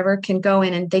smartphone or whatever, can go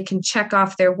in and they can check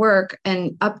off their work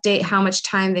and update how much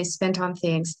time they spent on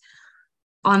things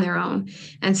on their own.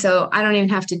 And so I don't even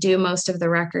have to do most of the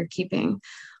record keeping.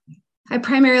 I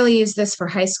primarily use this for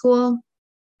high school,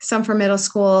 some for middle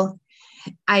school.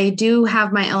 I do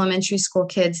have my elementary school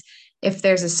kids, if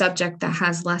there's a subject that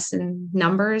has lesson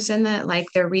numbers in it, like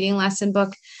their reading lesson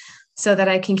book, so that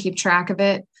I can keep track of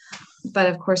it. But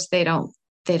of course they don't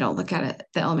look at it.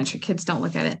 The elementary kids don't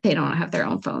look at it. They don't have their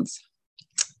own phones.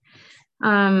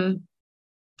 Homeschool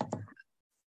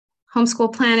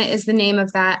Planet is the name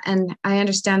of that. And I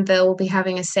understand they will be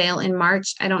having a sale in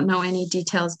March. I don't know any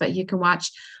details, but you can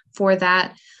watch for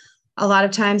that. A lot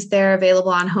of times they're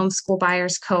available on Homeschool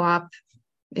Buyers Co-op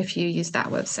if you use that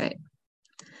website.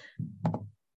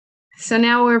 So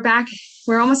now we're back.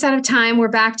 We're almost out of time. We're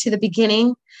back to the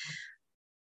beginning.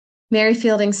 Mary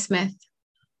Fielding Smith.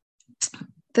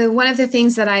 One of the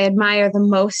things that I admire the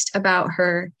most about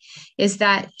her is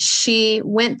that she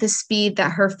went the speed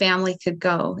that her family could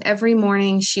go. Every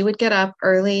morning she would get up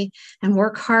early and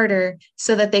work harder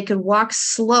so that they could walk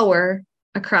slower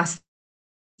across.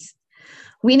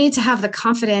 We need to have the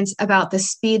confidence about the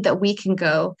speed that we can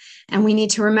go. And we need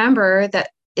to remember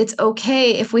that it's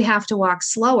okay if we have to walk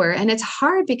slower. And it's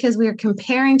hard because we are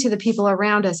comparing to the people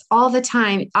around us all the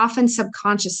time, often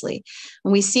subconsciously.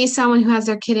 When we see someone who has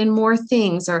their kid in more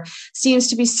things or seems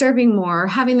to be serving more or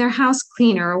having their house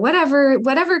cleaner or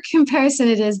whatever comparison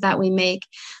it is that we make.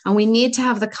 And we need to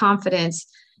have the confidence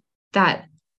that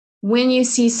when you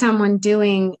see someone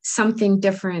doing something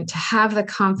different, to have the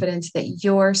confidence that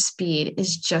your speed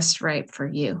is just right for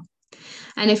you.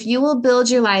 And if you will build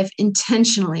your life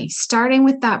intentionally, starting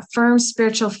with that firm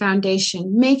spiritual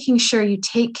foundation, making sure you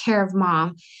take care of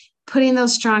mom, putting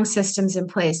those strong systems in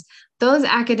place, those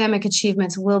academic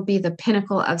achievements will be the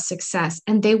pinnacle of success,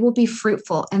 and they will be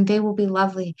fruitful and they will be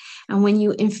lovely. And when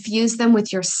you infuse them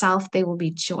with yourself, they will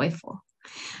be joyful.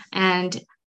 And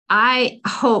I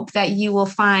hope that you will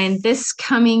find this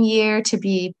coming year to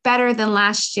be better than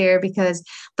last year, because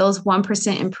those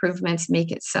 1% improvements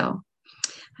make it so.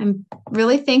 I'm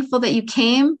really thankful that you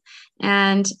came,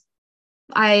 and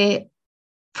I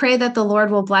pray that the Lord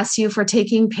will bless you for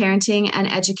taking parenting and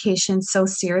education so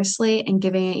seriously and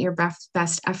giving it your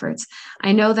best efforts.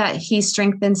 I know that He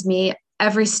strengthens me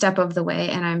every step of the way,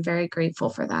 and I'm very grateful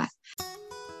for that.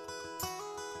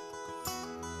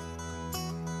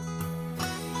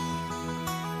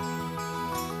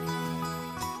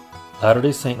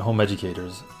 Latter-day Saint Home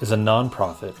Educators is a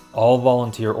nonprofit,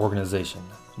 all-volunteer organization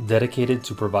dedicated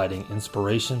to providing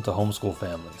inspiration to homeschool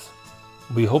families.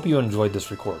 We hope you enjoyed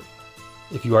this recording.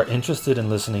 If you are interested in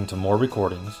listening to more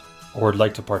recordings or would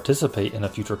like to participate in a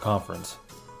future conference,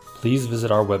 please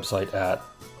visit our website at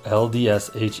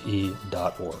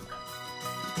ldshe.org.